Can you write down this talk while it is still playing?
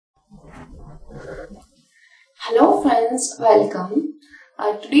Hello friends, welcome.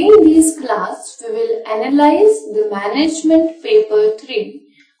 Today in this class we will analyze the management paper 3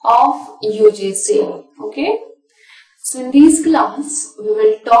 of UGC. Okay. So in this class we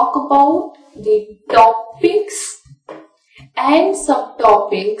will talk about the topics and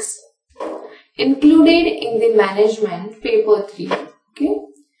subtopics included in the management paper 3. Okay.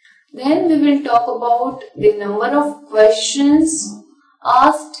 Then we will talk about the number of questions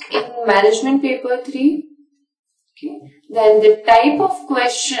asked in management paper 3. Okay. Then the type of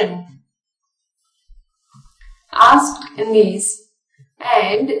question asked in these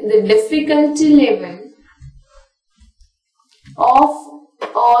and the difficulty level of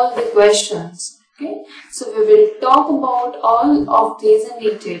all the questions. Okay. So we will talk about all of these in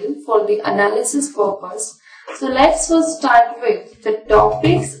detail for the analysis purpose. So let's first start with the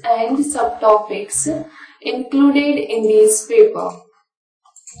topics and subtopics included in this paper.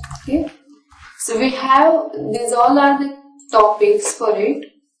 Okay. So we have, these all are the topics for it.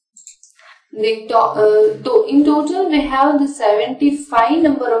 In total we have the 75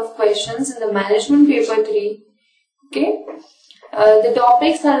 number of questions in the management paper 3. Okay. The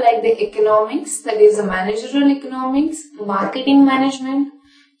topics are like the economics, that is the managerial economics, marketing management,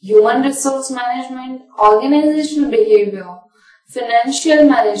 human resource management, organizational behavior, financial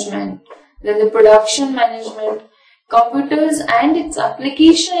management, then the production management, computers and its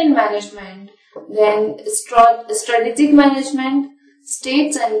application in management, then strategic management,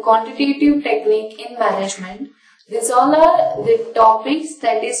 states and quantitative technique in management. These all are the topics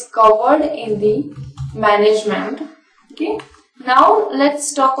that is covered in the management. Okay. Now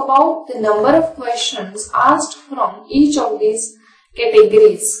let's talk about the number of questions asked from each of these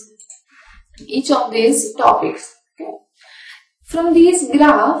categories, each of these topics. Okay. From this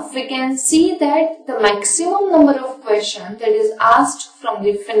graph, we can see that the maximum number of questions that is asked from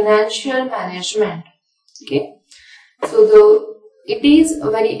the financial management. Okay. So it is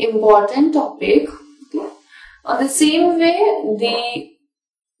a very important topic. Okay. On the same way, the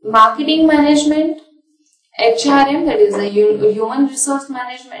marketing management, HRM, that is the human resource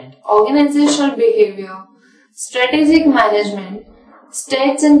management, organizational behavior, strategic management,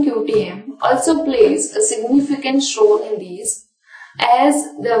 stats and QTM also plays a significant role in these, as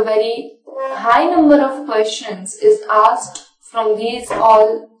the very high number of questions is asked from these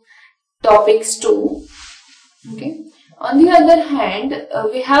all topics too. Okay. On the other hand,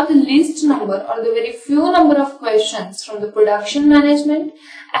 we have the least number or the very few number of questions from the production management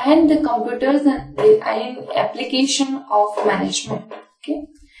and the computers and the application of management. Okay.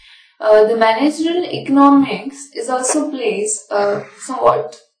 The managerial economics is also plays a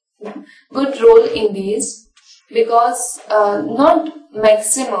somewhat good role in these, because not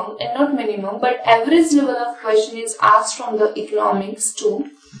maximum and not minimum but average level of question is asked from the economics too.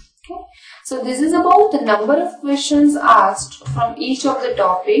 Okay. So this is about the number of questions asked from each of the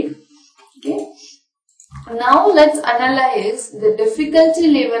topic. Okay. Now let's analyze the difficulty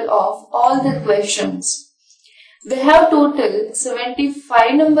level of all the questions. We have total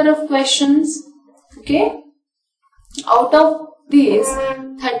 75 number of questions. Okay. Out of these,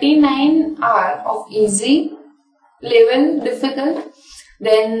 39 are of easy level difficult.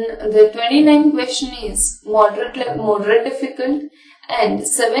 Then the 29 question is moderate difficult, and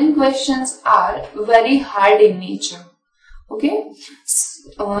 7 questions are very hard in nature. Okay.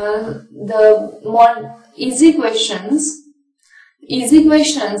 The easy questions,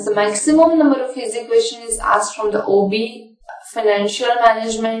 the maximum number of easy questions is asked from the OB, financial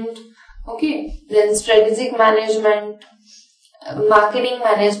management, okay, then strategic management, marketing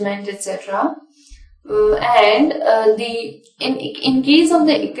management, etc. And in case of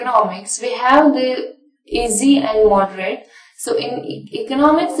the economics, we have the easy and moderate. So in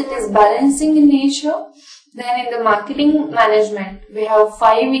economics, it is balancing in nature. Then in the marketing management, we have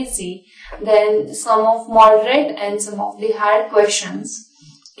 5 easy, then some of moderate and some of the hard questions.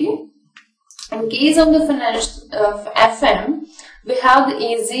 Okay. In case of the FM, we have the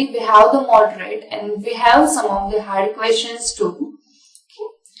easy, we have the moderate, and we have some of the hard questions too.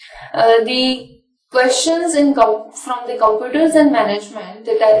 Okay. The questions from the computers and management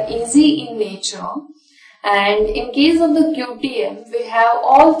that are easy in nature, and in case of the QTM, we have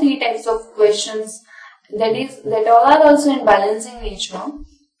all 3 types of questions that all are also in balancing nature.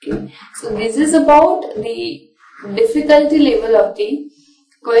 Okay. So this is about the difficulty level of the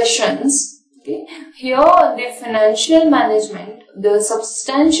questions. Okay. Here the financial management, the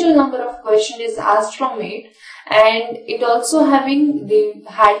substantial number of questions is asked from it, and it also having the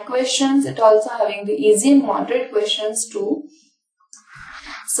hard questions, it also having the easy and moderate questions too.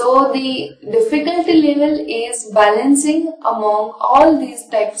 So the difficulty level is balancing among all these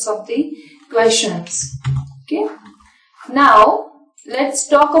types of the questions. Okay. Now let's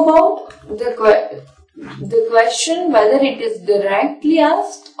talk about the question whether it is directly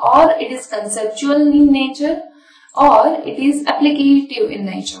asked or it is conceptual in nature or it is applicative in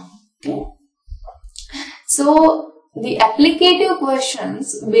nature. Okay. So the applicative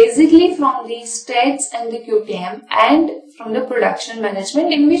questions basically from the stats and the QTM and from the production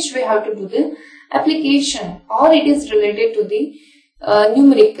management, in which we have to do the application, or it is related to the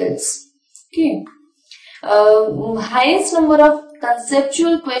numericals. Okay. Highest number of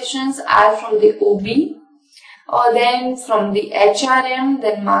conceptual questions are from the OB, or then from the HRM,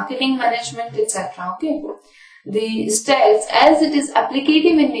 then marketing management, etc. Okay. The stats, as it is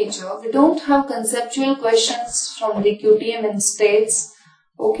applicative in nature, we don't have conceptual questions from the QTM and stats.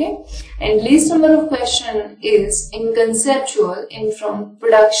 Okay. And least number of question is in conceptual in from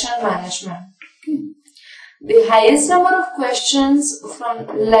production management. Okay. The highest number of questions from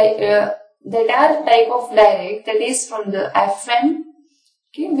that are type of direct, that is from the FM.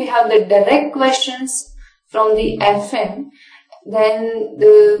 Okay. We have the direct questions from the FM. Then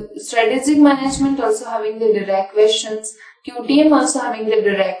the strategic management also having the direct questions, QTM also having the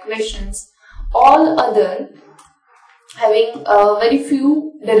direct questions, all other having very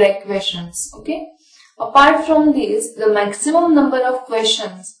few direct questions. Okay. Apart from this, the maximum number of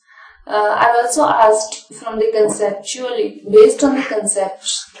questions are also asked from the conceptually, based on the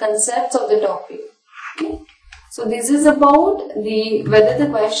concepts of the topic. Okay. So this is about whether the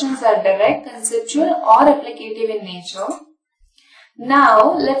questions are direct, conceptual or applicative in nature.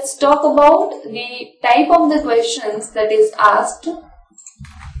 Now let's talk about the type of the questions that is asked.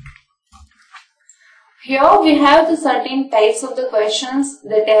 Here we have the certain types of the questions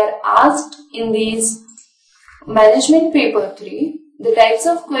that are asked in these management paper 3. The types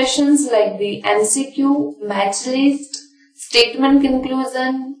of questions like the MCQ, match list, statement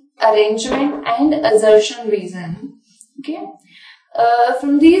conclusion, arrangement and assertion reason. Okay.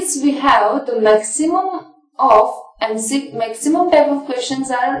 From these we have the maximum type of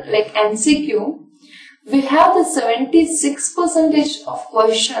questions are like MCQ. We have the 76% of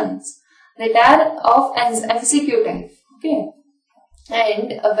questions that are of MCQ type. Okay.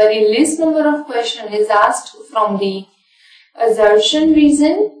 And a very least number of question is asked from the assertion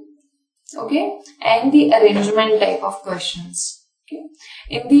reason, okay, and the arrangement type of questions. Okay.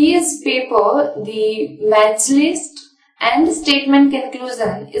 In these paper, the match list and statement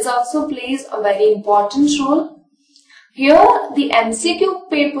conclusion is also plays a very important role. Here the MCQ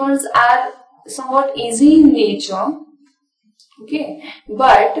papers are somewhat easy in nature, okay,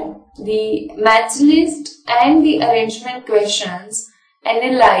 but the match list and the arrangement questions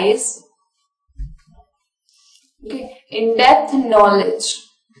analyze, okay, in-depth knowledge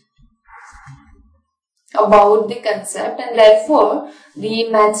about the concept, and therefore the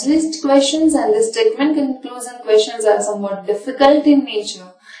match list questions and the statement conclusion questions are somewhat difficult in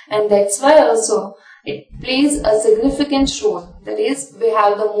nature, and that's why also it plays a significant role. That is, we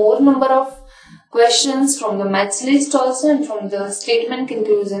have the more number of questions from the match list also and from the statement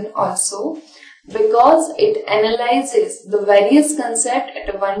conclusion also, because it analyzes the various concepts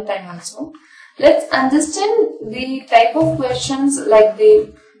at one time also. Let's understand the type of questions like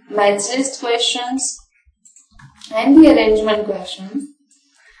the match list questions and the arrangement questions.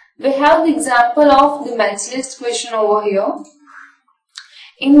 We have the example of the match list question over here.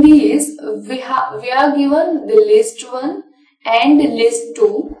 In these, we are given the list 1 and list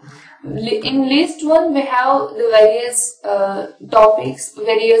 2. In list 1, we have the various topics,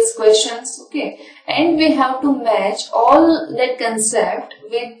 various questions, okay, and we have to match all that concept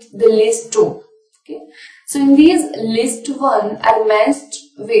with the list 2. Okay. So in these, list 1 are matched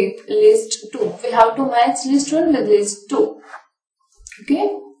with list 2. We have to match list 1 with list 2.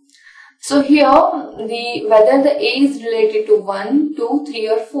 Okay. So here, whether the A is related to 1, 2, 3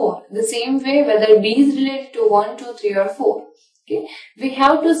 or 4. The same way, whether B is related to 1, 2, 3 or 4. Okay. We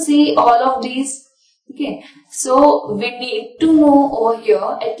have to see all of these. Okay. So we need to know over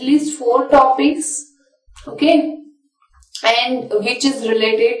here at least 4 topics. Okay. And which is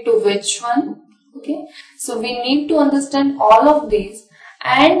related to which one. Okay. So we need to understand all of these,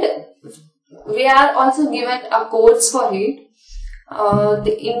 and we are also given a codes for it.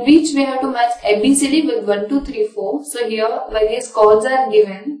 In which we have to match ABCD with 1, 2, 3, 4. So here various codes are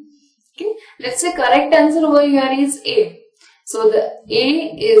given. Okay. Let's say correct answer over here is A. So the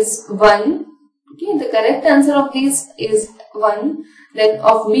A is 1. Okay. The correct answer of this is 1. Then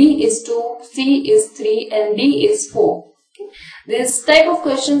of B is 2, C is 3 and D is 4. Okay. This type of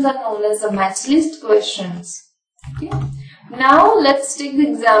questions are known as the match list questions. Okay. Now let's take the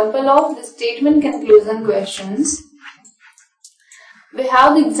example of the statement conclusion questions. we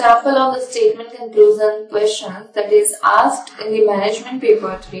have the example of the statement conclusion question that is asked in the management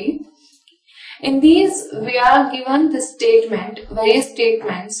paper 3. In these, we are given the statement, various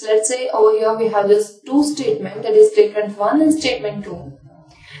statements. Let's say over here we have this two statements, that is statement 1 and statement 2.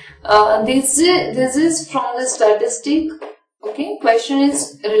 This is from the statistic. Okay, question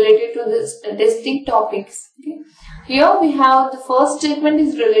is related to the statistic topics. Okay. Here we have the first statement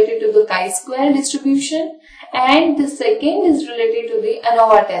is related to the chi-square distribution and the second is related to the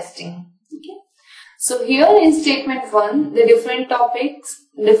ANOVA testing. Okay. So here in statement 1, the different topics,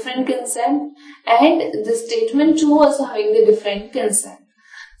 different concept, and the statement 2 also having the different concept.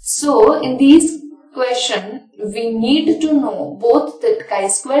 So in these question, we need to know both the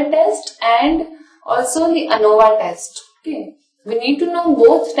chi-square test and also the ANOVA test. Okay. We need to know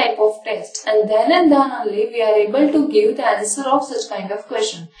both type of tests, and then only we are able to give the answer of such kind of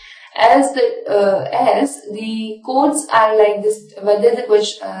question. As the codes are like this, whether the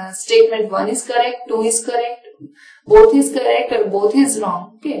question, statement 1 is correct, 2 is correct, both is correct or both is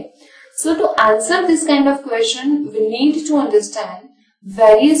wrong. Okay. So to answer this kind of question, we need to understand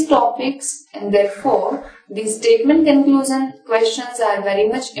various topics, and therefore the statement conclusion questions are very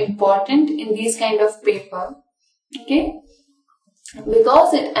much important in these kind of paper. Okay.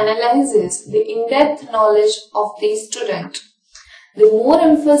 Because it analyzes the in-depth knowledge of the student. The more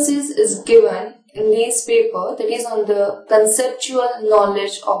emphasis is given in this paper, that is on the conceptual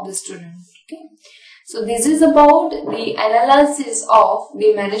knowledge of the student. Okay. So this is about the analysis of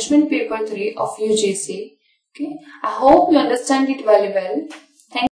the management paper 3 of UGC. Okay. I hope you understand it very well.